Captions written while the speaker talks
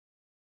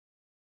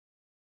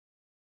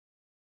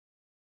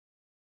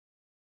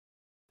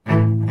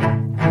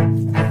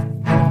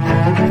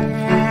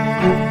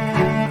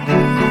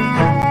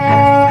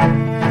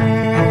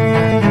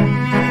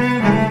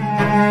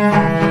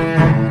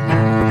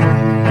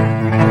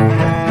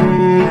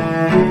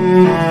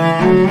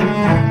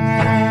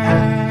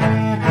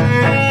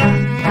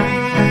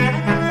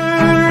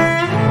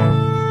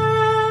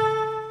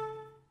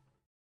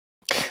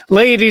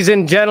Ladies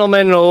and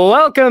gentlemen,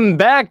 welcome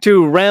back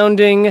to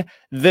Rounding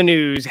the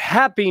News.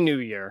 Happy New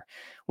Year.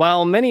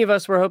 While many of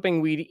us were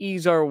hoping we'd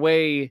ease our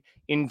way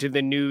into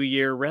the new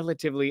year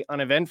relatively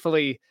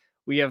uneventfully,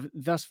 we have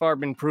thus far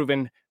been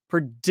proven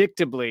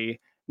predictably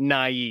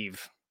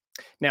naive.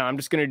 Now, I'm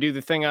just going to do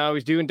the thing I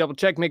always do and double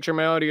check, make sure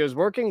my audio is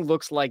working.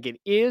 Looks like it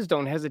is.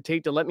 Don't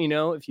hesitate to let me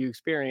know if you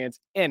experience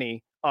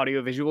any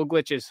audiovisual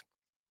glitches.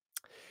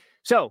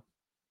 So,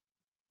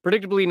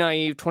 predictably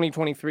naive,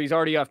 2023 is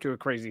already off to a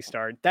crazy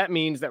start. That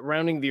means that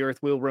Rounding the Earth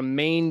will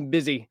remain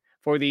busy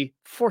for the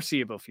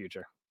foreseeable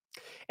future.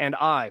 And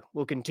I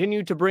will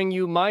continue to bring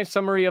you my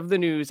summary of the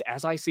news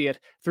as I see it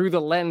through the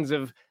lens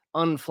of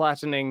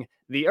unflattening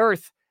the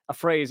Earth, a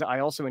phrase I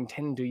also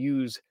intend to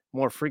use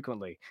more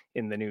frequently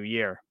in the new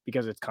year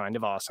because it's kind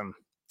of awesome.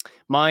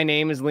 My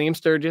name is Liam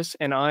Sturgis,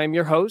 and I'm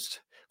your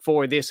host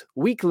for this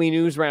weekly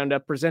news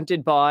roundup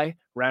presented by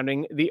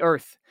Rounding the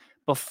Earth.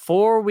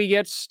 Before we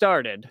get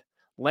started,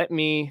 let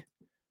me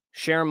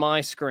share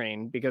my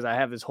screen because I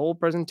have this whole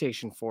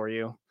presentation for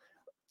you.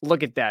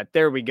 Look at that.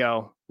 There we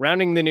go.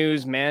 Rounding the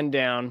News, man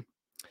down.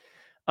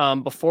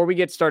 Before we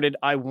get started,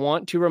 I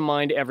want to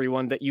remind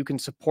everyone that you can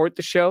support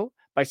the show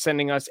by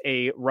sending us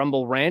a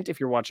Rumble rant if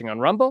you're watching on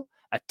Rumble,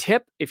 a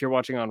tip if you're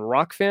watching on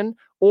Rockfin,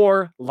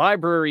 or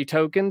library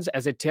tokens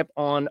as a tip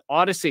on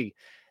Odyssey.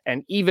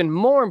 And even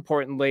more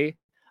importantly,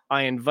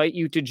 I invite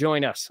you to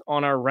join us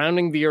on our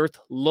Rounding the Earth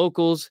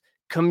Locals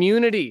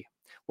community,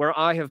 where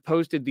I have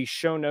posted the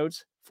show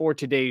notes for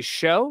today's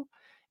show,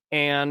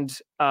 and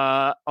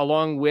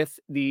along with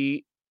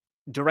the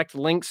direct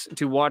links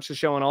to watch the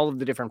show on all of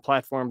the different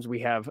platforms. We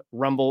have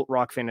Rumble,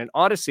 Rockfin, and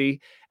Odyssey,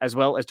 as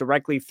well as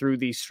directly through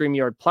the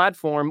StreamYard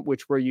platform,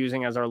 which we're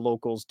using as our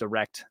Locals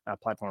Direct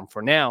platform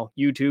for now.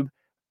 YouTube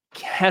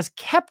has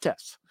kept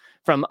us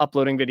from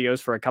uploading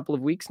videos for a couple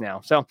of weeks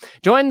now. So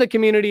join the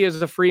community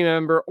as a free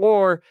member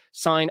or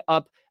sign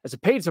up as a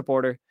paid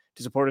supporter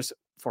to support us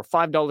for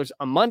 $5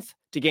 a month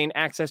to gain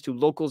access to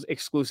Locals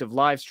exclusive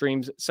live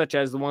streams, such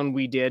as the one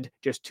we did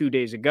just 2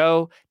 days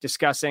ago,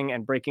 discussing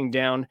and breaking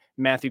down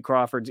Matthew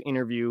Crawford's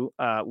interview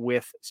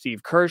with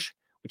Steve Kirsch,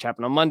 which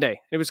happened on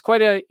Monday. It was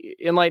quite an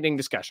enlightening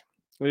discussion.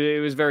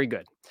 It was very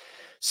good.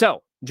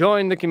 So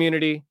join the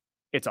community.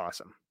 It's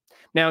awesome.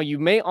 Now, you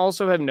may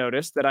also have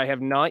noticed that I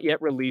have not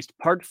yet released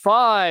part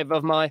 5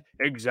 of my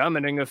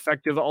Examining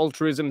Effective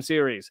Altruism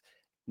series.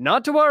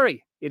 Not to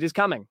worry, it is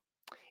coming.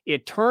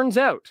 It turns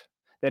out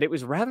that it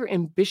was rather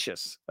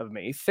ambitious of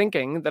me,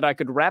 thinking that I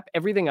could wrap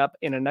everything up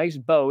in a nice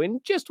bow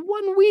in just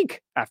 1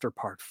 week after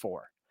part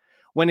 4,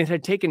 when it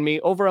had taken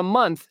me over a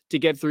month to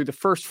get through the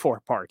first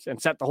 4 parts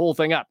and set the whole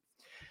thing up.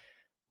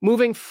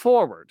 Moving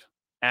forward,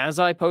 as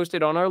I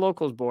posted on our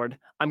Locals board,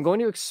 I'm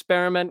going to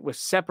experiment with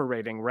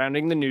separating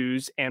Rounding the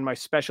News and my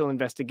special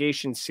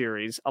investigation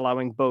series,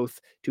 allowing both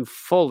to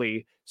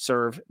fully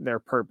serve their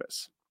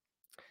purpose.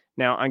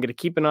 Now, I'm going to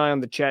keep an eye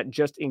on the chat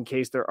just in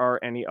case there are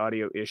any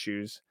audio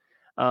issues.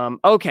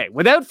 Okay,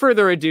 without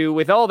further ado,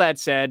 with all that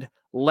said,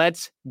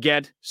 let's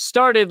get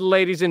started,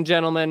 ladies and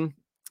gentlemen.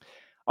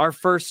 Our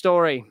first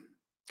story.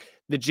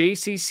 The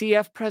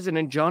JCCF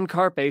president, John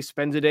Carpay,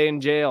 spends a day in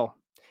jail.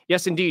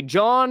 Yes, indeed,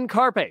 John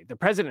Carpay, the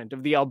president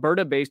of the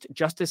Alberta-based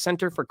Justice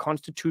Centre for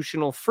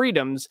Constitutional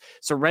Freedoms,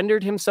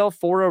 surrendered himself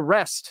for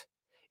arrest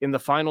in the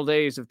final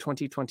days of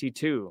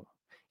 2022.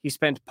 He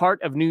spent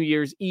part of New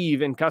Year's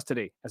Eve in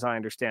custody, as I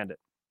understand it.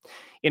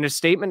 In a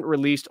statement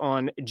released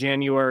on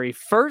January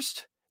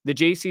 1st, the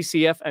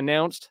JCCF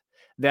announced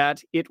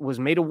that it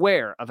was made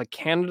aware of a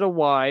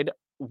Canada-wide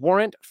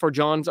warrant for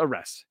John's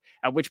arrest,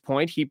 at which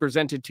point he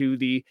presented to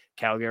the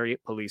Calgary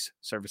Police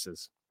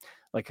Services,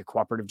 like a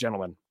cooperative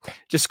gentleman.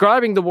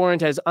 Describing the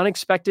warrant as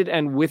unexpected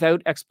and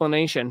without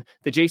explanation,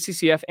 the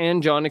JCCF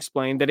and John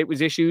explained that it was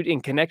issued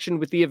in connection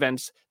with the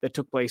events that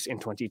took place in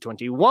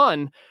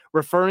 2021,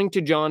 referring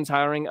to John's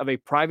hiring of a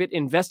private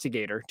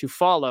investigator to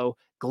follow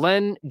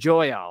Glenn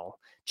Joyal,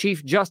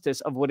 Chief Justice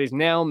of what is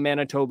now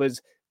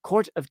Manitoba's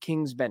Court of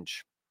King's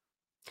Bench.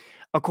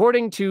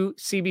 According to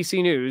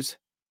CBC News,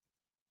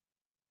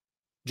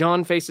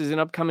 John faces an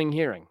upcoming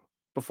hearing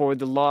before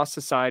the Law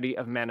Society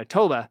of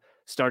Manitoba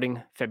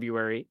starting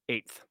February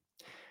 8th.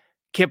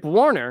 Kip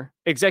Warner,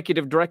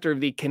 Executive Director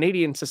of the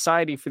Canadian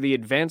Society for the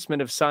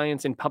Advancement of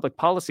Science and Public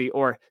Policy,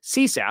 or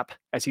CSAP,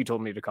 as he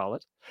told me to call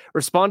it,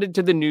 responded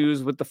to the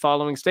news with the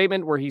following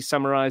statement where he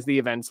summarized the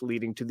events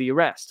leading to the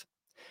arrest.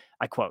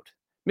 I quote,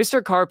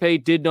 "Mr.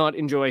 Carpay did not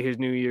enjoy his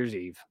New Year's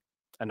Eve."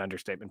 An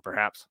understatement,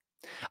 perhaps.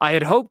 "I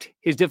had hoped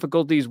his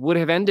difficulties would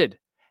have ended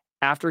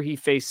after he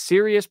faced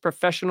serious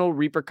professional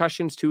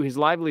repercussions to his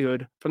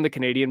livelihood from the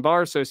Canadian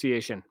Bar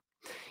Association.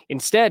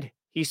 Instead,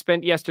 he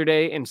spent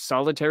yesterday in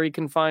solitary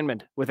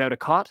confinement without a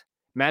cot,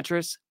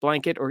 mattress,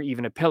 blanket, or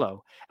even a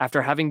pillow,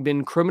 after having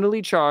been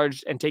criminally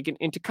charged and taken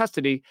into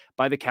custody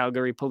by the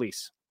Calgary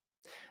police.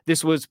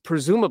 This was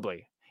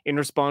presumably in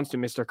response to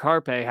Mr.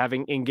 Carpay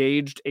having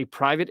engaged a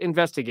private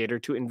investigator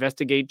to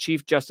investigate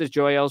Chief Justice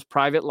Joyal's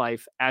private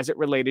life as it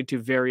related to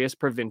various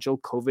provincial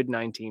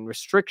COVID-19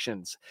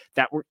 restrictions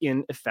that were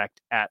in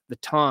effect at the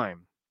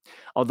time."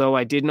 Although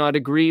I did not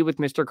agree with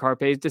Mr.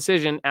 Carpe's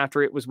decision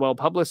after it was well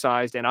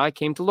publicized and I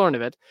came to learn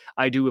of it,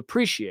 I do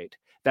appreciate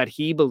that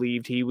he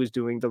believed he was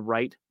doing the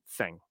right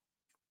thing.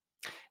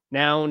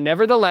 Now,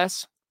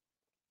 nevertheless,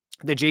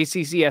 the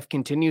JCCF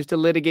continues to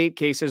litigate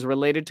cases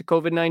related to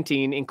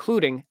COVID-19,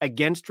 including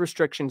against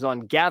restrictions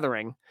on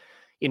gathering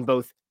in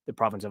both the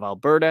province of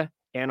Alberta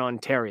and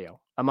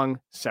Ontario, among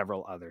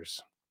several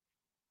others.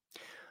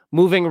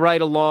 Moving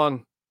right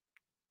along.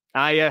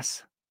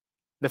 Yes,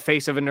 the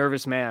face of a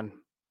nervous man.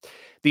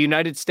 The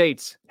United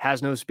States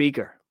has no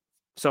speaker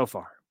so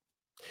far.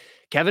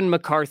 Kevin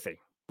McCarthy.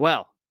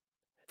 Well,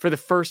 for the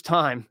first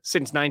time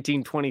since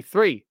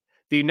 1923,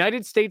 the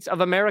United States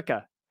of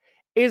America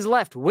is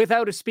left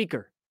without a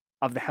Speaker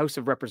of the House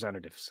of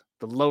Representatives,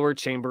 the lower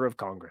chamber of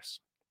Congress.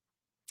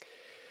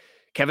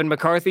 Kevin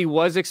McCarthy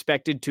was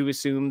expected to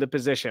assume the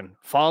position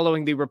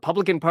following the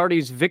Republican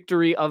Party's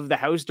victory of the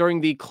House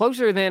during the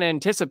closer than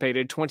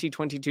anticipated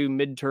 2022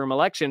 midterm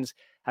elections,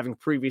 having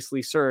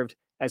previously served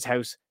as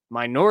House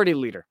Minority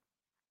Leader.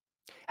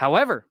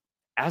 However,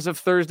 as of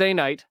Thursday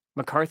night,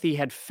 McCarthy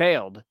had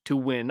failed to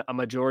win a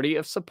majority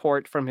of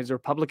support from his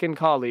Republican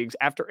colleagues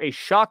after a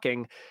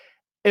shocking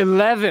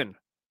 11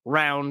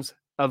 rounds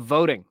of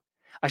voting.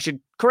 I should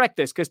correct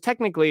this because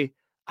technically,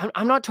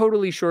 I'm not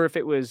totally sure if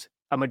it was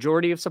a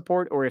majority of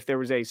support or if there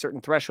was a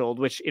certain threshold,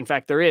 which in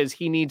fact there is.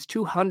 He needs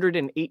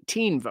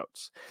 218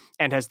 votes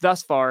and has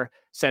thus far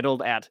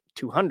settled at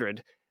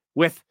 200,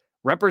 with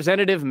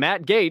Representative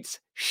Matt Gaetz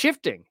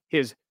shifting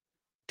his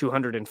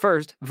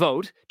 201st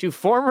vote to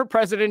former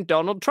President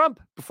Donald Trump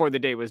before the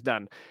day was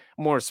done.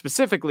 More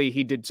specifically,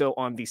 he did so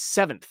on the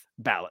 7th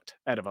ballot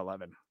out of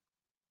 11.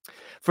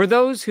 For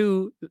those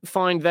who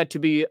find that to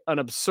be an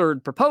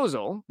absurd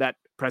proposal, that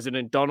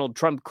President Donald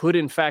Trump could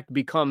in fact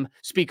become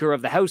Speaker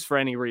of the House for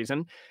any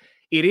reason,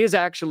 it is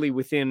actually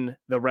within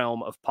the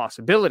realm of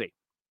possibility.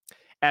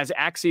 As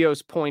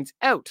Axios points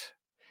out,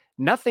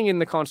 nothing in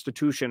the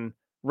Constitution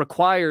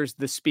requires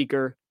the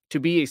Speaker to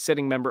be a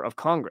sitting member of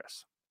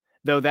Congress,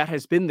 though that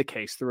has been the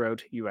case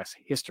throughout U.S.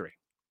 history.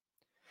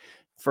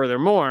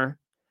 Furthermore,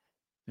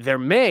 there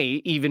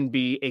may even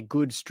be a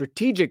good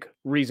strategic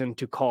reason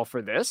to call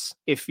for this,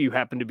 if you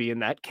happen to be in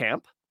that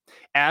camp,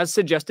 as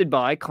suggested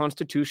by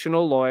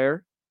constitutional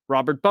lawyer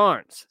Robert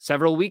Barnes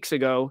several weeks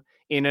ago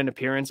in an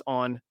appearance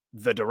on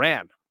The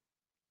Duran.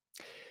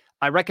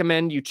 I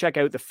recommend you check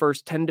out the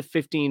first 10 to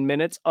 15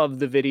 minutes of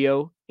the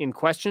video in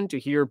question to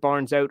hear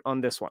Barnes out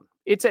on this one.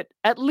 It's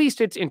at least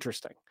it's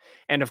interesting.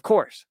 And of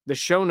course, the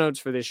show notes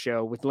for this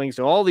show with links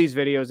to all these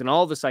videos and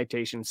all the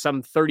citations,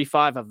 some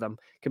 35 of them,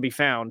 can be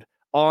found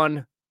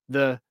on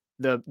the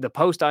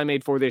post I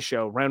made for this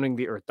show,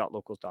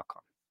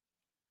 roundingtheearth.locals.com.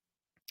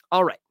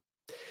 All right.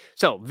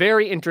 So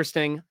very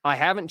interesting. I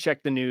haven't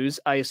checked the news.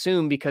 I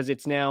assume because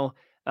it's now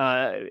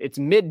it's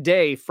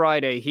midday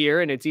Friday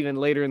here, and it's even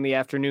later in the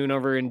afternoon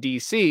over in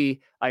DC.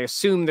 I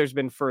assume there's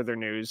been further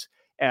news.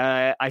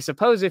 I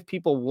suppose if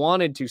people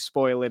wanted to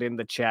spoil it in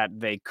the chat,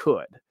 they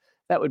could.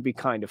 That would be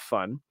kind of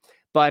fun.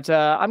 But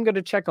I'm going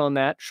to check on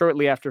that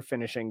shortly after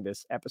finishing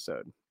this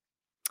episode.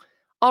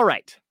 All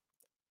right.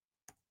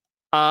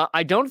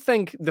 I don't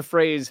think the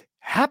phrase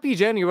 "Happy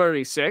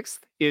January 6th"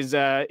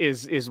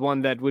 is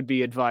one that would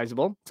be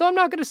advisable, so I'm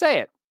not going to say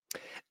it.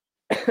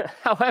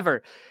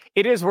 However,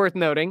 it is worth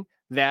noting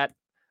that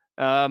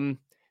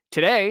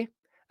today,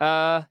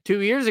 2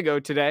 years ago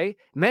today,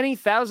 many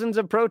thousands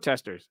of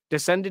protesters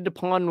descended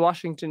upon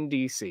Washington,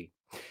 D.C.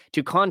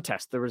 to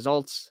contest the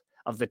results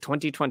of the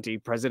 2020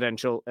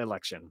 presidential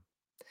election.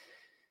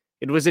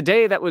 It was a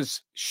day that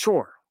was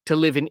sure to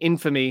live in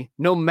infamy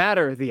no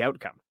matter the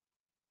outcome.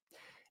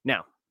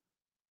 Now,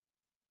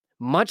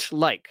 much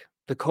like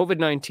the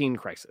COVID-19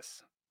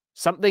 crisis,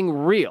 something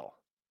real,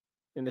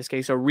 in this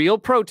case, a real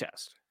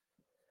protest,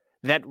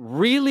 that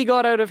really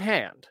got out of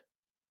hand,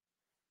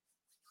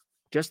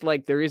 just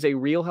like there is a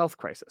real health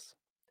crisis,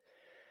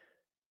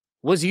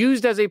 was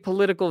used as a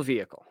political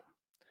vehicle,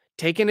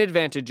 taken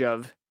advantage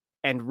of,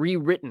 and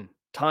rewritten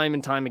time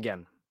and time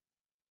again.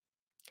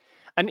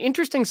 An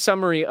interesting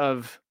summary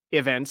of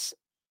events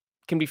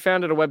can be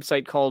found at a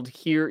website called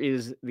Here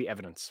Is the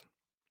Evidence.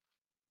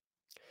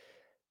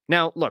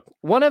 Now, look,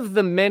 one of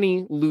the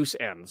many loose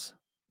ends,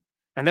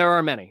 and there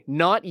are many,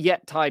 not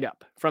yet tied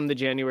up from the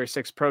January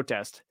 6th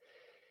protest,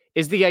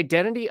 is the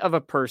identity of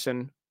a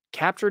person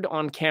captured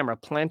on camera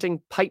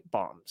planting pipe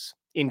bombs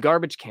in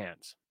garbage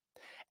cans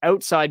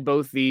outside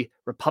both the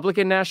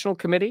Republican National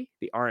Committee,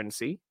 the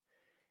RNC,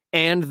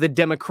 and the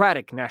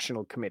Democratic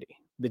National Committee,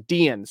 the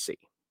DNC.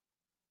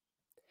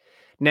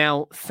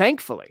 Now,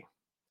 thankfully,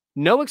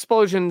 no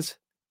explosions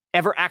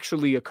ever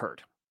actually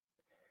occurred.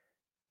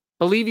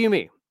 Believe you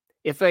me,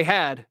 if they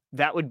had,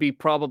 that would be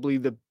probably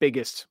the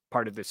biggest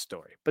part of this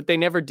story, but they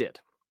never did.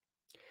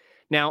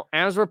 Now,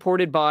 as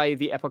reported by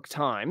the Epoch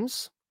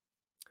Times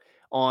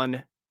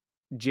on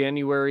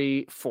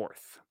January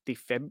 4th, the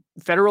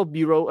Federal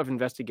Bureau of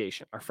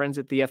Investigation, our friends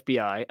at the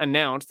FBI,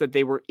 announced that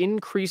they were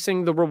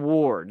increasing the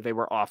reward they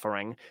were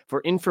offering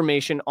for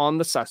information on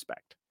the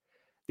suspect.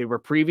 They were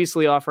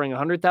previously offering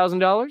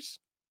 $100,000.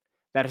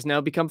 that has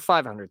now become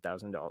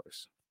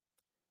 $500,000.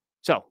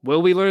 So,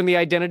 will we learn the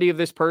identity of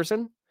this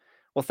person?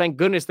 Well, thank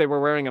goodness they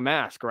were wearing a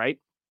mask, right?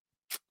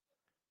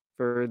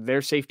 For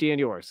their safety and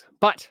yours.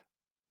 But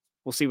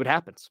we'll see what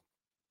happens.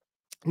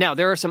 Now,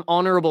 there are some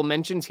honorable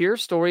mentions here,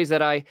 stories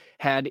that I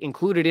had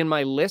included in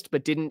my list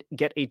but didn't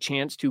get a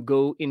chance to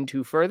go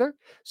into further.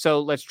 So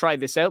let's try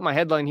this out. My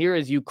headline here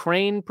is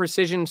Ukraine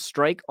precision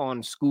strike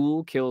on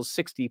school kills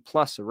 60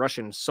 plus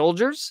Russian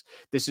soldiers.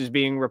 This is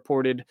being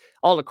reported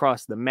all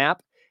across the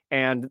map.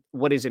 And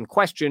what is in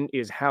question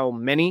is how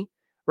many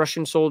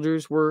Russian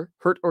soldiers were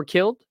hurt or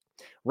killed.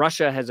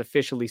 Russia has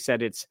officially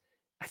said it's,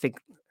 I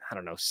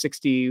don't know,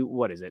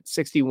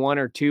 61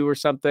 or 2 or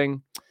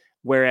something.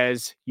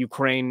 Whereas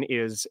Ukraine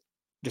is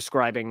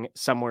describing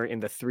somewhere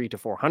in the 300 to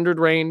 400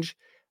 range.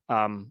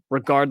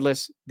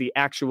 Regardless, the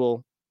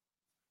actual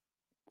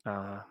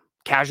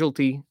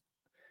casualty,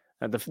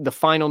 the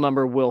final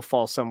number will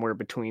fall somewhere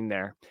between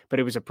there. But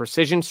it was a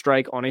precision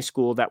strike on a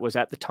school that was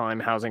at the time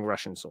housing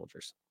Russian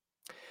soldiers.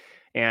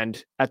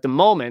 And at the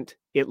moment,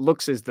 it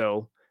looks as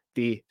though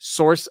the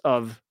source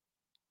of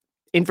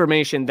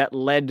information that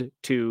led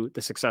to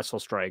the successful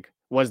strike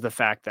was the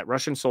fact that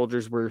Russian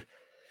soldiers were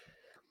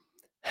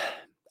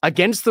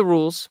against the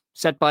rules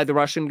set by the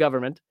Russian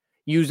government,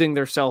 using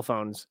their cell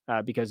phones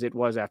because it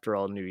was, after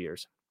all, New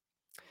Year's.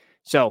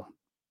 So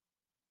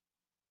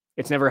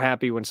it's never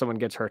happy when someone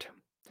gets hurt.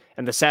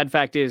 And the sad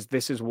fact is,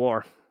 this is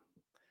war.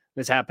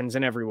 This happens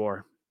in every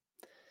war.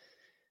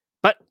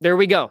 But there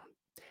we go.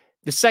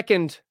 The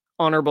second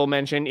honorable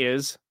mention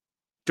is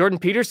Jordan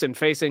Peterson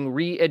facing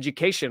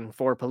re-education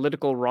for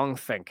political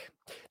wrongthink.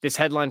 This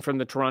headline from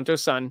the Toronto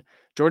Sun: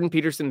 Jordan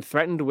Peterson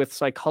threatened with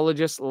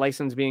psychologist's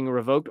license being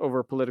revoked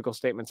over political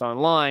statements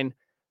online.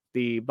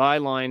 The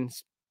byline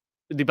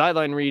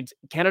reads,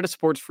 Canada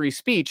supports free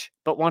speech,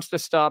 but wants to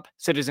stop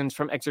citizens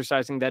from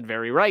exercising that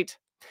very right.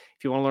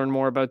 If you want to learn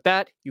more about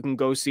that, you can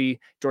go see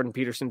Jordan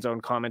Peterson's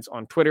own comments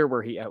on Twitter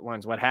where he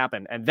outlines what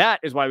happened. And that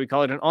is why we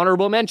call it an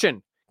honorable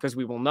mention, because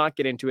we will not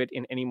get into it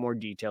in any more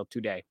detail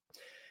today.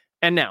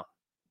 And now,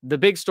 the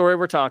big story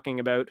we're talking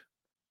about,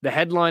 the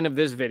headline of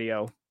this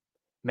video,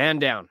 man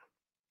down.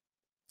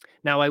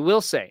 Now, I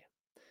will say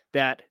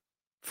that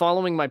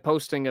following my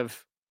posting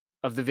of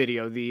the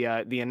video,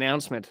 the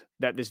announcement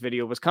that this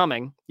video was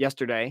coming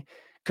yesterday,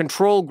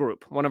 Control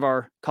Group, one of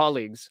our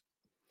colleagues,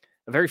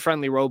 a very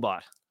friendly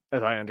robot,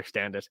 as I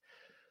understand it,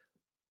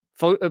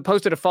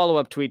 posted a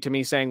follow-up tweet to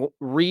me saying,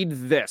 read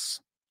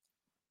this.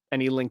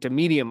 And he linked a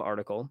Medium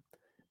article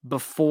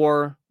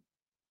before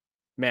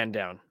man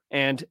down.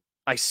 And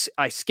I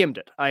skimmed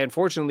it. I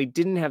unfortunately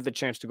didn't have the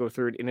chance to go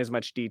through it in as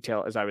much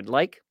detail as I would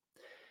like.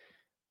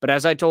 But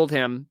as I told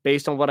him,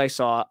 based on what I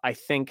saw, I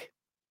think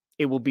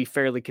it will be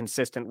fairly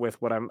consistent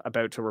with what I'm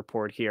about to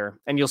report here.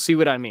 And you'll see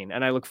what I mean.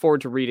 And I look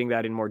forward to reading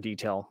that in more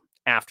detail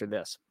after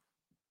this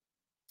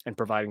and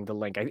providing the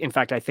link. In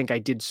fact, I think I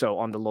did so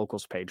on the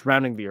Locals page,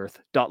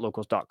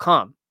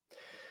 roundingtheearth.locals.com.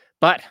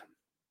 But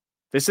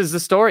this is the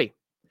story.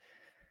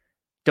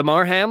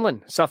 Damar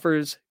Hamlin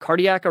suffers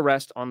cardiac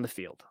arrest on the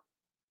field.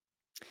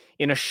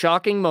 In a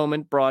shocking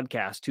moment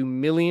broadcast to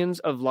millions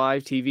of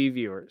live TV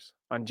viewers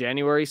on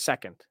January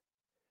 2nd,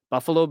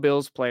 Buffalo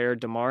Bills player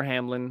Damar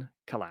Hamlin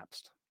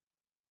collapsed.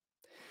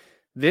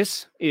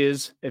 This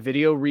is a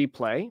video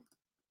replay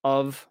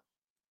of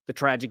the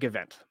tragic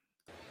event.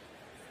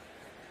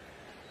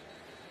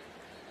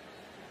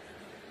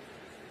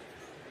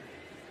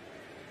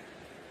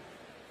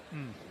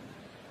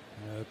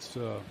 It's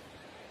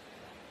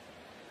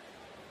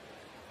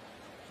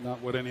not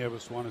what any of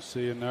us want to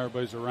see, and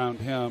everybody's around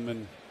him,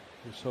 and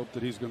just hope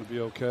that he's going to be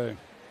okay.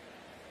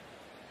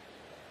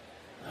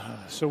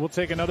 So we'll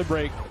take another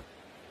break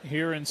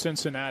here in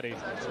Cincinnati.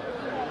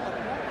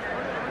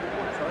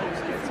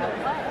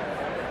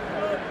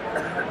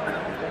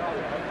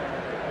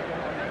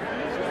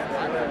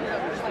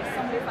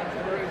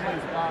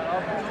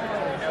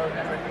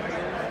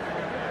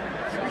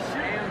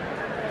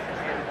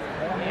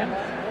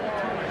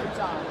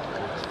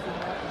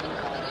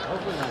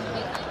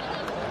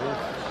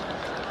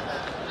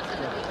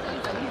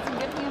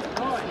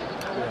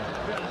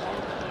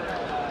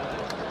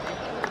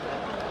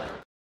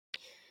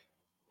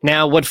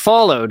 Now, what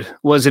followed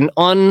was an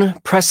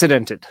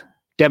unprecedented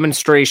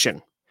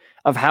demonstration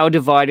of how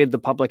divided the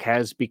public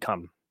has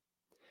become.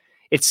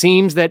 It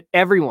seems that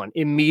everyone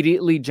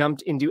immediately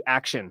jumped into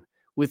action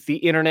with the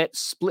internet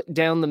split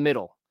down the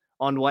middle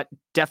on what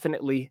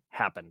definitely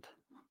happened.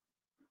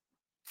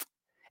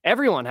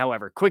 Everyone,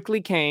 however,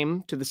 quickly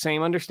came to the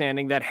same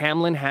understanding that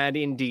Hamlin had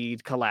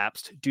indeed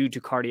collapsed due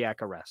to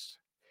cardiac arrest.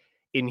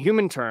 In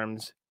human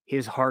terms,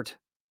 his heart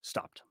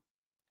stopped.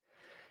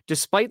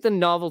 Despite the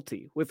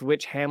novelty with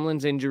which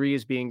Hamlin's injury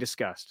is being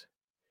discussed,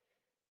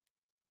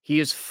 he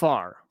is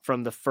far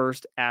from the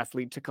first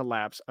athlete to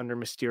collapse under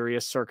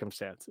mysterious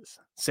circumstances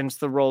since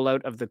the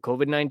rollout of the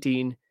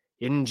COVID-19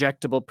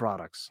 injectable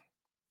products.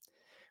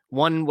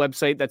 One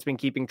website that's been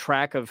keeping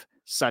track of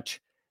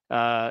such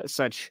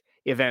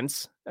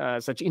events,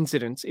 such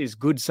incidents, is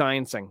Good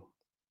Sciencing.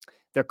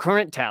 Their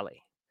current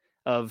tally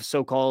of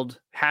so-called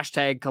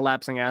hashtag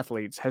collapsing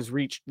athletes has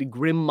reached the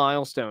grim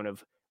milestone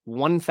of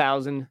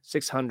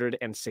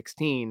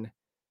 1,616,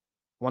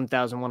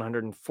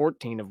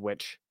 1,114 of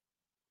which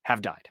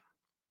have died.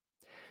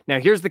 Now,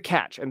 here's the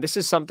catch, and this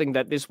is something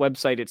that this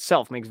website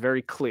itself makes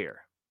very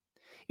clear.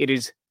 It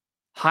is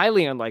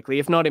highly unlikely,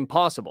 if not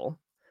impossible,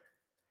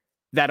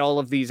 that all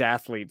of these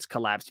athletes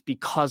collapsed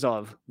because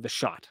of the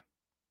shot.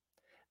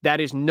 That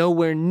is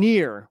nowhere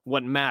near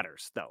what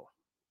matters, though.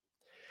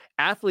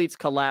 Athletes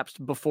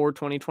collapsed before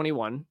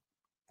 2021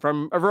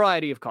 from a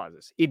variety of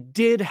causes. It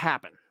did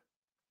happen,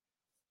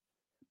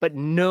 but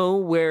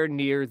nowhere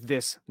near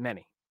this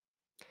many.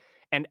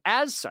 And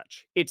as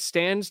such, it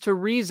stands to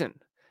reason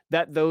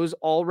that those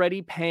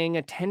already paying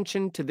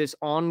attention to this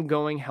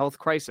ongoing health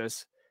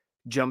crisis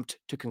jumped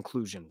to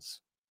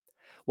conclusions.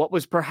 What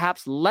was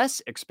perhaps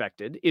less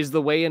expected is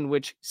the way in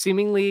which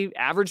seemingly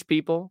average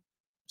people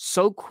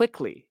so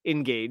quickly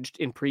engaged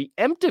in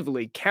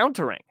preemptively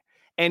countering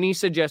any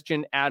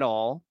suggestion at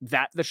all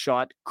that the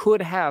shot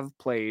could have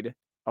played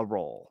a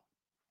role.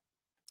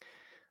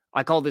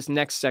 I call this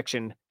next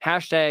section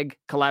hashtag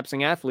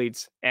collapsing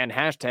athletes and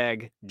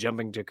hashtag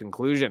jumping to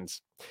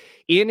conclusions.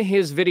 In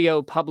his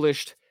video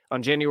published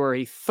on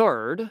January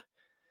 3rd,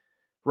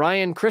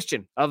 Ryan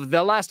Christian of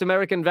The Last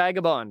American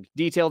Vagabond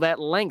detailed at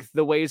length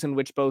the ways in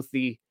which both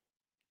the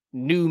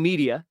new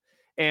media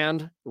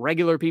and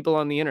regular people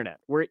on the internet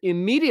were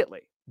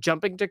immediately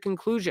jumping to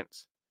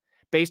conclusions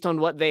based on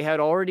what they had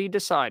already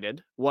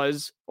decided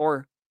was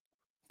or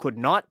could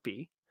not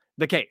be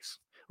the case,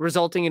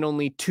 resulting in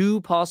only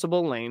two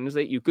possible lanes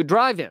that you could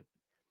drive in.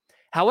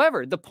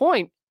 However, the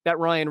point that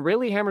Ryan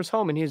really hammers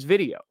home in his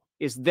video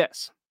is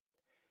this.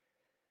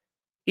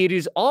 It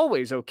is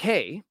always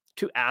okay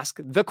to ask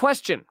the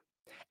question.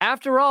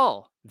 After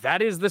all,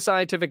 that is the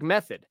scientific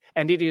method,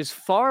 and it is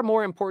far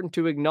more important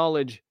to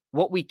acknowledge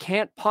what we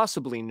can't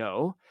possibly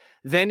know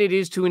than it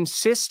is to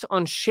insist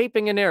on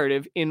shaping a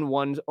narrative in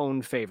one's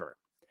own favor.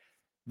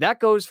 That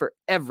goes for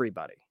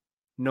everybody,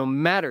 no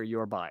matter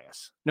your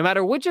bias, no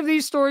matter which of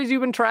these stories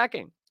you've been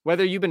tracking,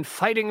 whether you've been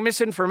fighting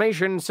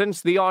misinformation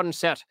since the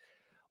onset,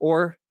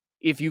 or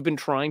if you've been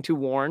trying to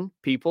warn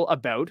people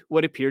about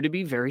what appear to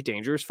be very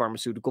dangerous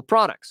pharmaceutical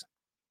products.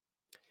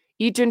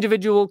 Each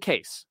individual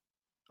case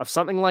of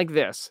something like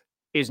this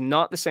is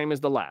not the same as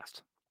the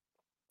last.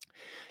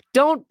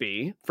 Don't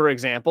be, for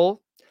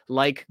example,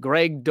 like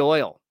Greg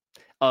Doyle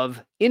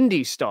of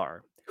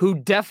IndyStar, who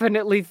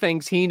definitely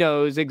thinks he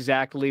knows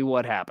exactly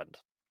what happened.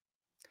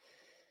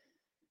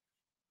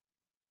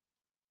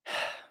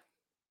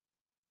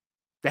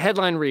 The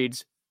headline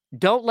reads,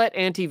 "Don't let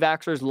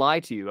anti-vaxxers lie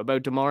to you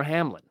about Damar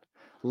Hamlin,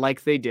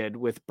 like they did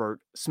with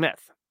Bert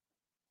Smith."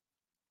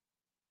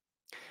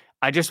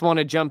 I just want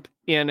to jump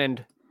in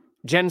and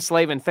Jen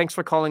Slavin, thanks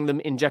for calling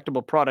them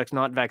injectable products,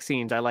 not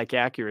vaccines. I like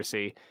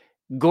accuracy.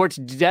 Gort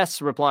Des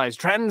replies,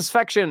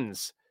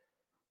 transfections.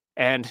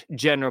 And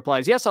Jen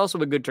replies, yes, also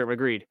a good term,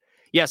 agreed.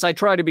 Yes, I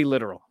try to be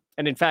literal.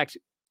 And in fact,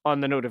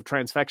 on the note of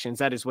transfections,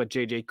 that is what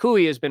JJ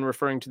Cooey has been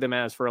referring to them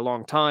as for a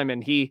long time.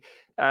 And he,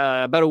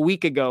 about a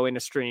week ago in a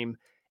stream,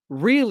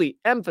 really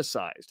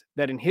emphasized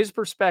that in his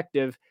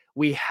perspective,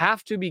 we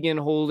have to begin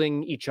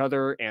holding each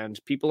other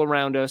and people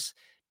around us,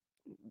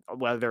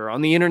 whether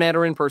on the internet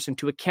or in person,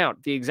 to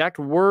account. The exact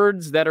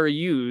words that are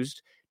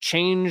used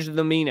change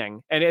the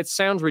meaning. And it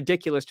sounds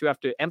ridiculous to have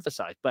to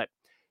emphasize, but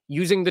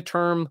using the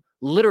term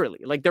literally,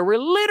 like there were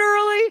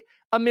literally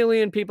a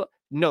million people.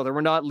 No, there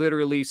were not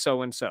literally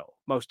so-and-so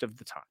most of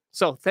the time.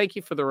 So thank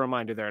you for the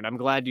reminder there. And I'm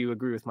glad you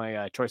agree with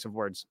my choice of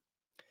words.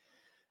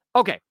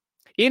 Okay.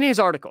 In his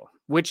article,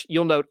 which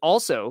you'll note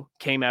also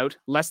came out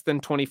less than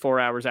 24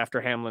 hours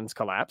after Hamlin's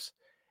collapse,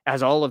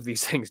 as all of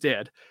these things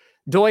did,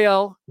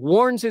 Doyle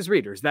warns his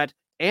readers that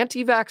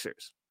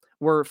anti-vaxxers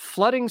were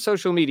flooding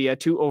social media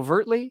to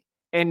overtly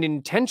and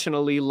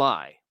intentionally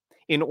lie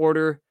in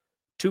order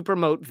to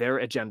promote their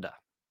agenda.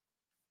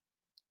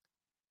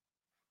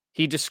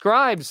 He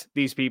describes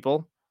these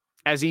people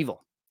as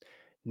evil,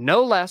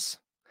 no less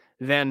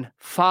than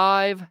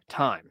 5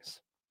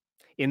 times.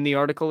 In the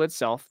article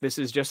itself, this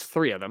is just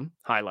 3 of them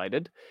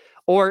highlighted,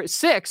 or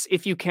 6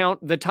 if you count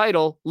the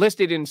title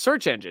listed in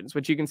search engines,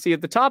 which you can see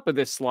at the top of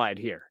this slide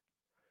here.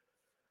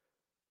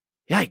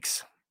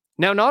 Yikes.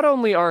 Now, not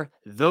only are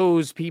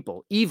those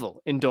people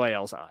evil in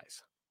Doyle's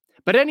eyes,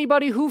 but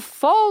anybody who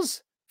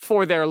falls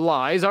for their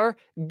lies are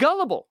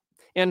gullible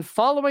and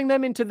following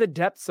them into the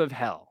depths of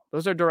hell.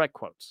 Those are direct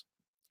quotes.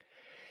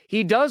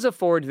 He does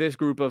afford this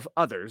group of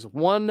others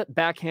one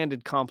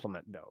backhanded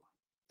compliment, though.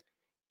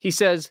 He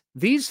says,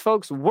 these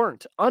folks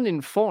weren't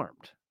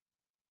uninformed.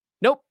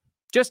 Nope,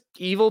 just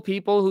evil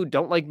people who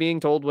don't like being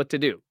told what to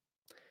do.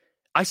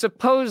 I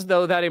suppose,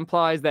 though, that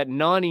implies that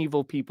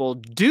non-evil people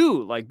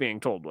do like being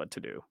told what to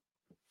do.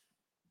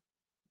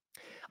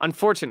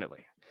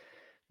 Unfortunately,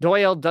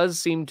 Doyle does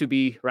seem to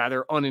be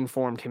rather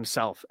uninformed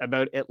himself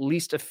about at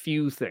least a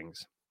few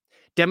things,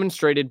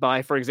 demonstrated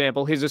by, for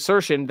example, his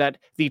assertion that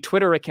the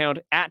Twitter account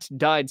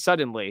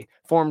 @DiedSuddenly,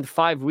 formed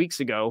 5 weeks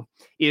ago,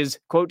 is,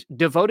 quote,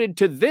 devoted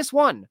to this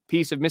one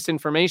piece of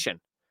misinformation.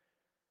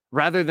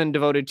 rather than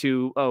devoted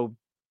to,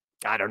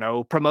 I don't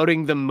know,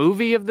 promoting the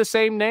movie of the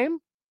same name?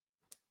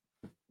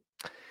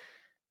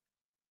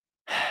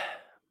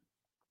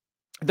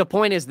 The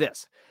point is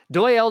this.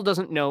 Doyle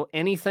doesn't know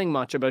anything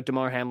much about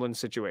Damar Hamlin's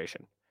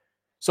situation.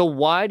 So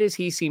why does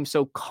he seem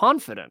so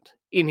confident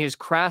in his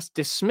crass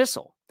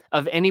dismissal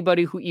of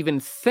anybody who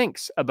even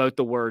thinks about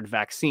the word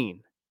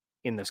vaccine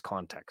in this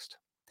context?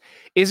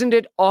 Isn't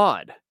it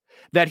odd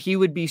that he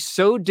would be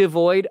so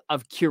devoid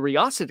of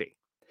curiosity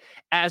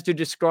as to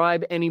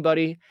describe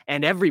anybody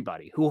and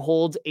everybody who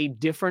holds a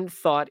different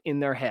thought in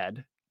their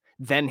head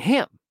than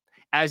him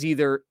as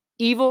either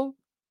evil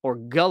or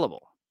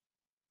gullible?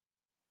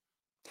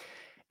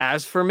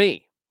 As for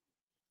me,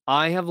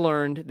 I have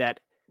learned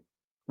that,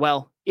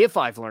 well, if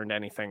I've learned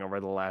anything over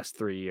the last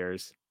 3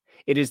 years,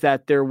 it is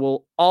that there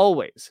will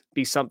always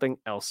be something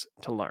else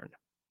to learn.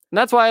 And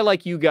that's why I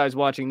like you guys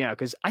watching now,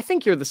 because I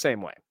think you're the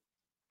same way.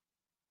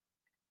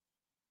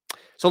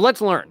 So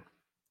let's learn.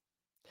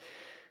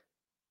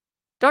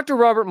 Dr.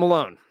 Robert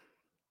Malone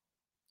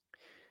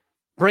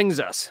brings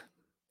us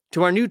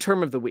to our new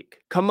term of the week,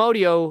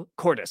 commotio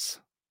cordis.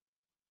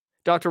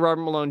 Dr.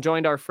 Robert Malone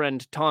joined our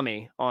friend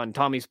Tommy on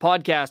Tommy's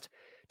podcast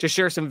to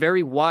share some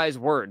very wise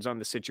words on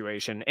the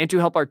situation and to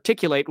help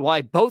articulate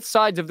why both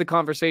sides of the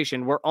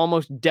conversation were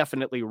almost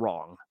definitely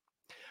wrong.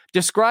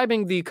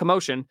 Describing the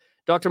commotion,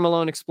 Dr.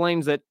 Malone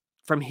explains that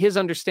from his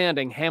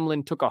understanding,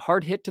 Hamlin took a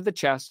hard hit to the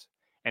chest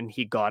and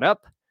he got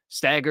up,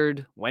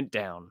 staggered, went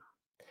down.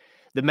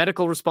 The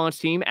medical response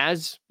team,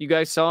 as you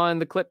guys saw in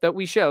the clip that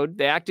we showed,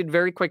 they acted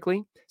very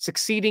quickly,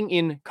 succeeding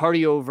in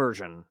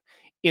cardioversion.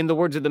 In the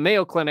words of the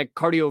Mayo Clinic,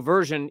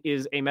 cardioversion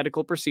is a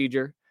medical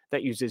procedure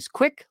that uses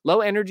quick,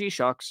 low-energy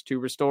shocks to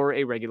restore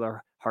a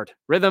regular heart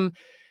rhythm,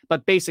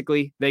 but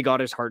basically, they got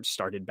his heart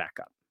started back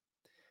up.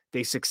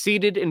 They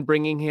succeeded in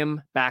bringing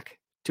him back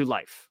to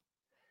life.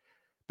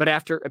 But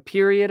after a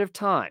period of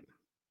time,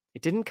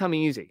 it didn't come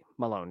easy,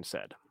 Malone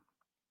said.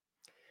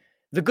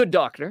 The good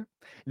doctor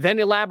then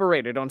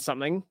elaborated on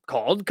something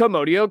called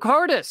commotio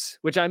cordis,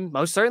 which I'm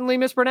most certainly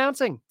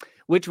mispronouncing,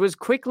 which was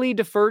quickly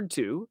deferred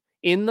to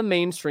in the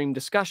mainstream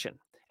discussion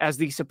as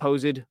the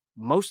supposed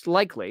most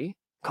likely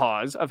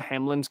cause of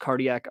Hamlin's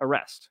cardiac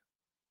arrest.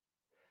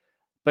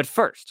 But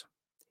first,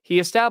 he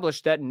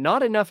established that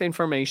not enough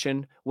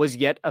information was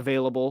yet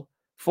available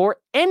for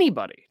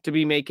anybody to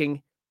be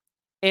making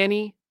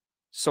any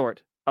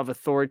sort of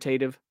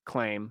authoritative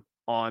claim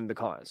on the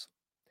cause,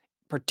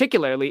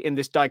 particularly in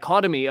this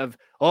dichotomy of,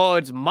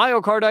 it's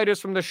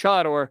myocarditis from the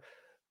shot or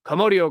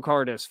commotio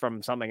cordis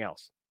from something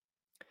else.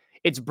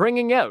 It's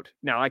bringing out,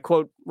 now I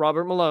quote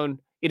Robert Malone,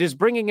 it is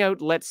bringing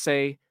out, let's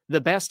say, the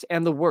best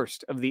and the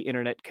worst of the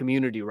internet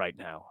community right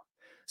now.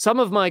 Some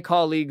of my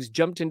colleagues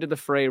jumped into the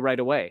fray right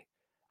away.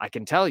 I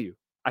can tell you,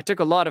 I took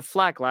a lot of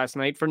flack last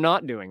night for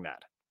not doing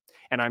that.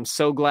 And I'm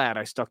so glad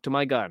I stuck to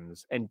my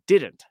guns and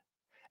didn't,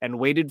 and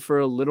waited for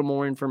a little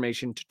more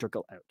information to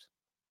trickle out.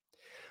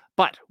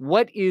 But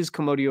what is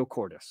commotio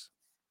cordis?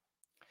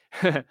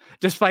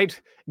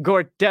 Despite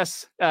Gort Des,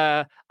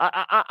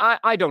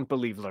 I don't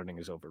believe learning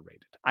is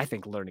overrated. I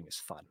think learning is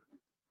fun.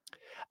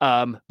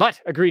 But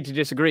agreed to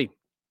disagree.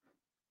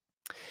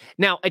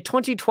 Now, a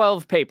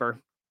 2012 paper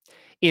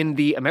in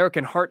the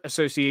American Heart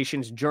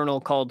Association's journal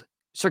called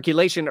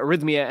Circulation,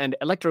 Arrhythmia, and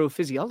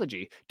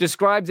Electrophysiology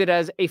describes it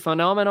as a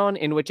phenomenon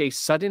in which a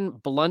sudden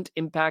blunt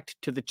impact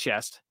to the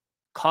chest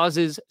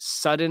causes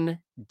sudden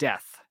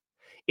death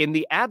in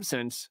the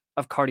absence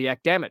of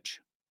cardiac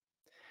damage.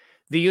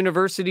 The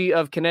University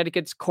of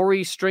Connecticut's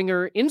Corey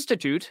Stringer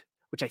Institute,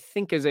 which I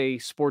think is a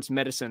sports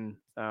medicine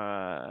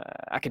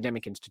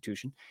academic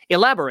institution,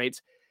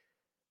 elaborates,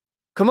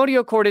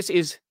 commotio cordis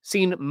is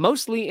seen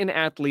mostly in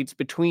athletes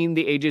between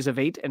the ages of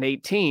 8 and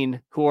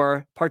 18 who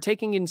are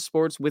partaking in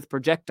sports with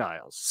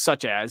projectiles,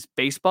 such as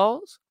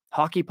baseballs,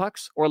 hockey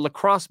pucks, or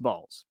lacrosse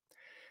balls.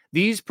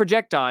 These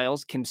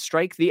projectiles can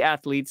strike the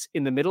athletes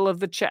in the middle of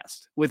the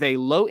chest with a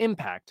low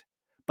impact,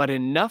 but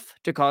enough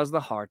to cause the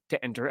heart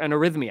to enter an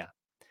arrhythmia.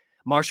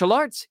 Martial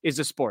arts is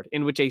a sport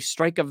in which a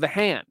strike of the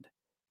hand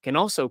can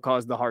also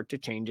cause the heart to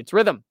change its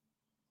rhythm.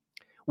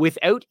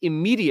 Without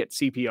immediate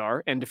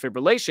CPR and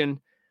defibrillation,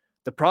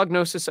 the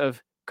prognosis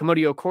of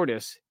commotio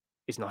cordis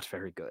is not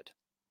very good.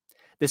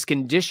 This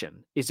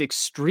condition is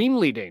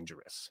extremely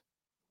dangerous,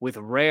 with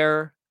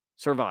rare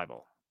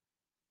survival.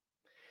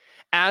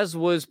 As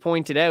was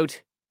pointed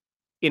out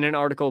in an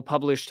article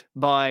published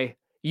by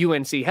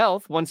UNC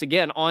Health, once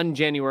again on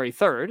January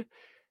 3rd,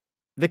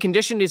 the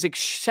condition is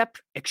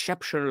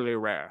exceptionally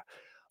rare.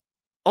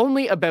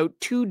 Only about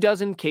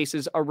 24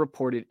 cases are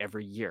reported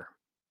every year.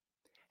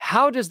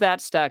 How does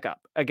that stack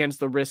up against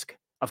the risk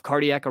of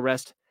cardiac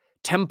arrest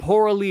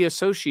temporally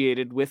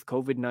associated with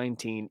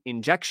COVID-19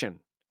 injection?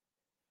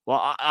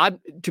 Well,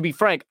 to be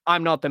frank,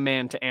 I'm not the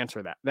man to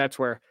answer that. That's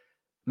where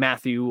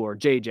Matthew or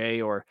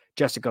JJ or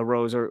Jessica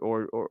Rose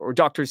or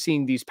doctors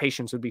seeing these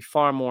patients would be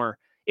far more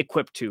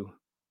equipped to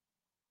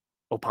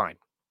opine.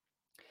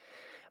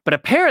 But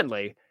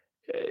apparently,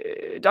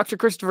 Dr.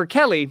 Christopher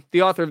Kelly,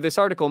 the author of this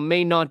article,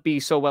 may not be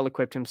so well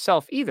equipped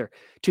himself either.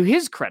 To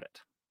his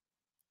credit,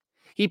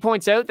 He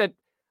points out that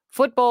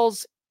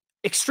football's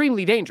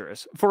extremely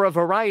dangerous for a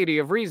variety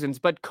of reasons,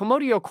 but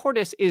Commotio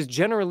cordis is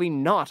generally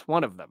not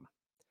one of them.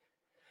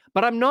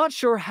 But I'm not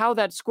sure how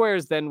that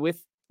squares then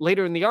with,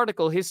 later in the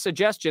article, his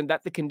suggestion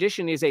that the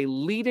condition is a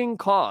leading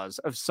cause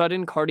of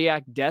sudden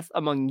cardiac death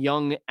among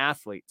young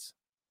athletes.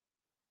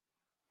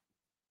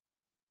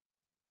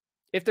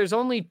 If there's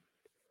only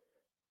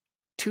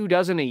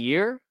 24 a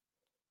year,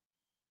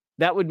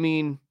 that would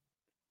mean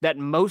that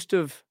most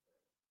of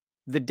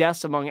the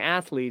deaths among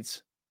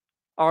athletes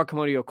are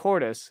Commotio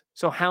cordis.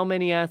 So how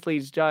many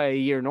athletes die a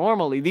year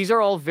normally? These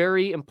are all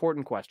very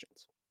important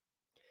questions.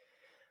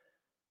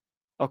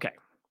 Okay.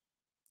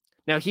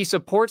 Now, he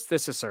supports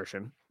this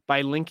assertion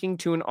by linking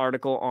to an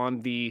article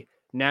on the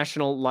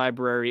National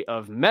Library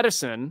of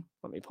Medicine.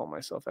 Let me pull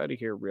myself out of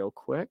here real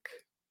quick.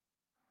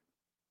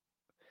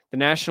 The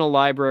National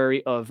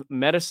Library of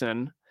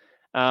Medicine,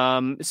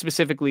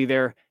 specifically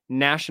their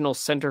National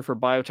Center for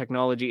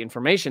Biotechnology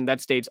Information,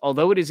 that states,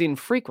 although it is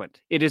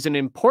infrequent, it is an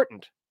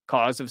important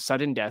cause of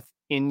sudden death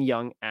in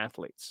young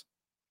athletes.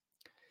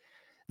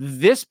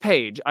 This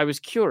page, I was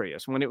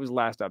curious when it was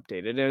last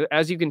updated.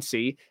 As you can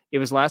see, it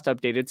was last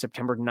updated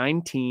September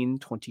 19,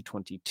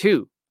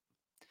 2022.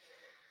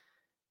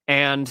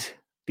 And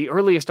the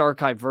earliest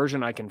archived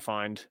version I can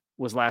find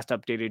was last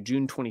updated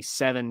June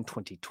 27,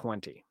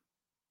 2020.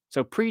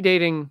 So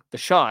predating the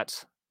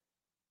shots,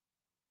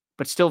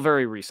 but still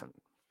very recent.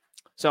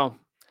 So,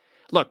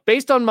 look,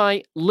 based on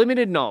my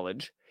limited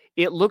knowledge,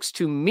 it looks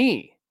to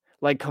me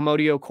like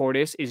Commotio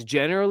cordis is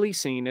generally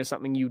seen as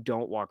something you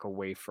don't walk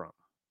away from.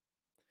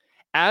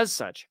 As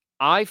such,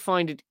 I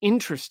find it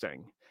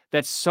interesting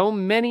that so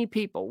many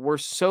people were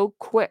so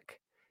quick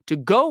to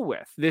go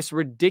with this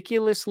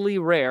ridiculously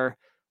rare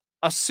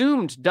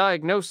assumed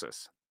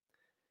diagnosis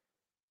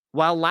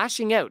while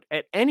lashing out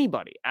at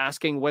anybody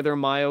asking whether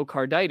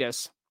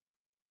myocarditis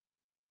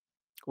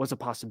was a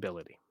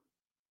possibility.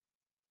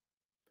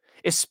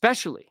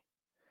 Especially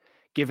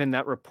given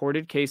that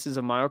reported cases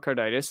of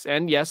myocarditis,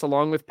 and yes,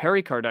 along with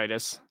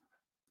pericarditis,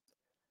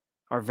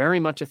 are very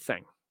much a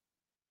thing,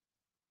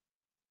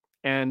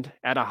 and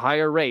at a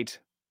higher rate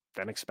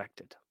than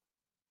expected.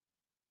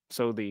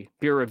 So the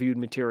peer-reviewed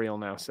material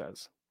now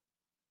says.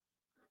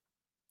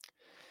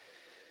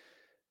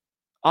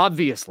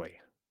 Obviously,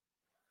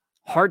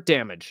 heart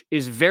damage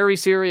is very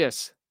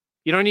serious.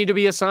 You don't need to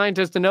be a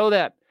scientist to know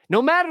that,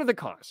 no matter the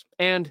cause.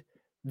 And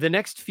the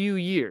next few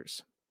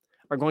years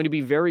are going to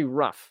be very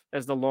rough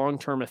as the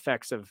long-term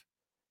effects of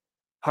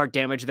heart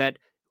damage that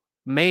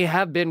may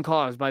have been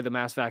caused by the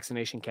mass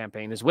vaccination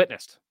campaign is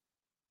witnessed.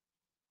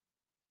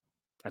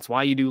 That's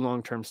why you do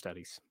long-term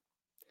studies.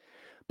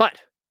 But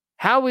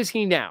how is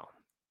he now?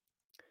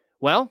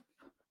 Well,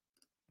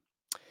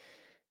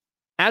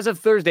 as of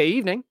Thursday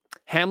evening,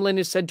 Hamlin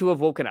is said to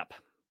have woken up.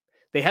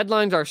 The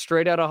headlines are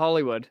straight out of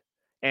Hollywood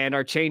and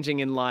are changing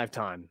in live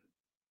time.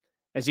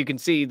 As you can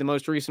see, the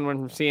most recent one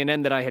from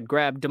CNN that I had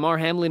grabbed, Damar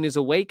Hamlin is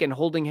awake and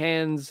holding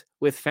hands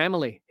with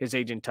family, his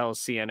agent tells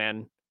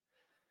CNN,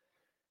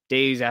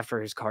 days after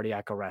his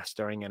cardiac arrest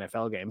during an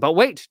NFL game. But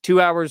wait, 2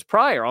 hours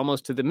prior,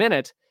 almost to the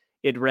minute,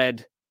 it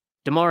read,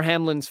 Damar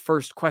Hamlin's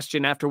first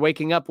question after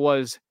waking up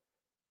was,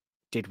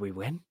 did we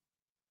win?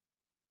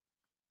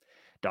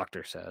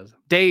 Doctor says,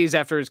 days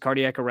after his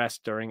cardiac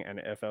arrest during an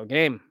NFL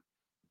game.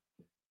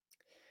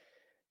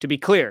 To be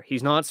clear,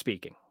 he's not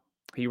speaking.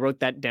 He wrote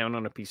that down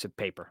on a piece of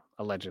paper,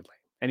 allegedly.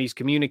 And he's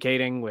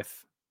communicating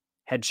with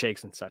head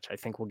shakes and such. I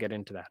think we'll get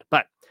into that.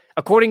 But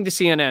according to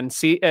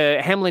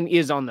CNN, Hamlin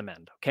is on the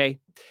mend, okay?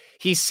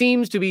 He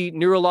seems to be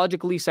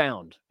neurologically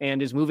sound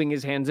and is moving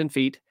his hands and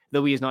feet,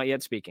 though he is not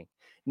yet speaking.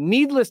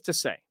 Needless to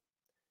say,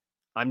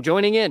 I'm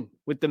joining in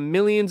with the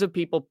millions of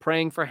people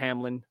praying for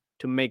Hamlin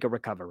to make a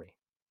recovery.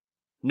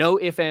 No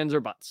ifs, ands, or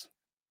buts.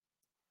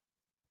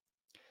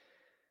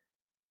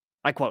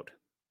 I quote,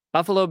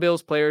 Buffalo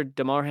Bills player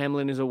Damar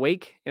Hamlin is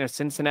awake in a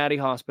Cincinnati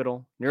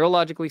hospital,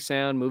 neurologically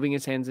sound, moving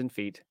his hands and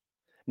feet.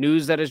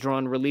 News that has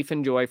drawn relief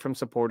and joy from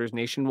supporters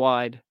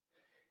nationwide.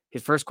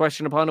 His first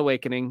question upon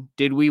awakening,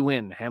 did we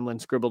win? Hamlin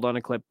scribbled on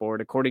a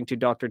clipboard, according to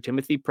Dr.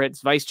 Timothy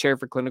Pritz, Vice Chair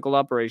for Clinical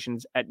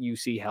Operations at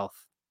UC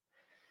Health.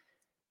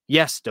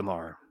 Yes,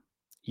 Damar,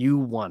 you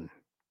won.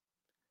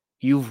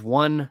 You've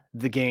won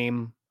the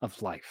game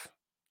of life,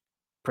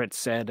 Pritz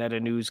said at a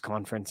news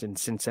conference in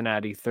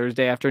Cincinnati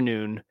Thursday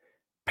afternoon,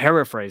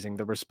 paraphrasing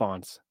the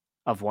response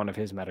of one of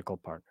his medical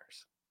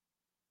partners.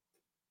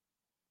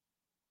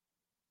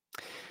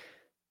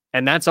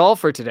 And that's all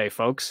for today,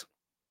 folks.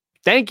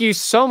 Thank you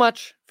so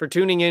much for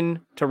tuning in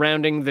to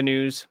Rounding the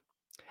News.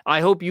 I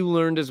hope you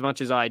learned as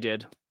much as I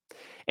did.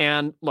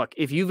 And look,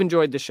 if you've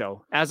enjoyed the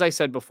show, as I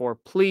said before,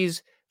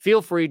 please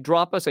feel free,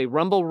 drop us a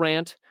Rumble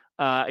rant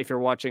if you're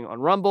watching on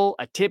Rumble,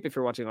 a tip if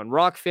you're watching on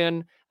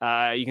Rockfin.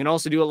 You can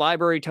also do a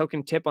library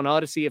token tip on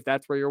Odyssey if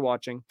that's where you're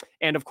watching.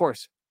 And of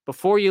course,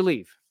 before you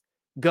leave,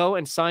 go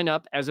and sign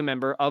up as a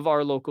member of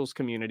our locals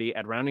community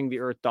at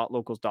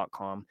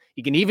roundingtheearth.locals.com.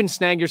 You can even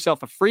snag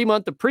yourself a free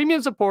month of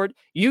premium support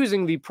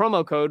using the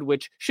promo code,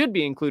 which should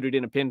be included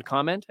in a pinned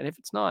comment. And if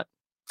it's not,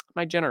 I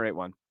might generate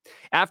one.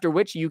 after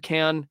which you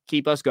can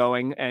keep us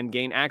going and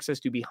gain access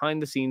to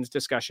behind-the-scenes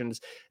discussions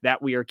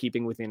that we are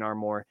keeping within our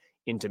more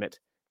intimate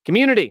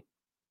community.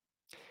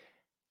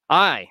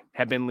 I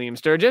have been Liam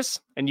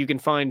Sturgis, and you can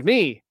find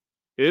me,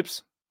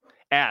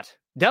 at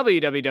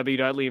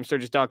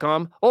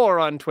www.liamsturgis.com or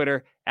on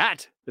Twitter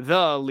at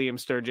the Liam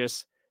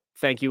Sturgis.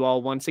 Thank you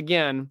all once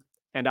again,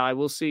 and I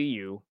will see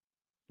you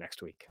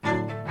next week.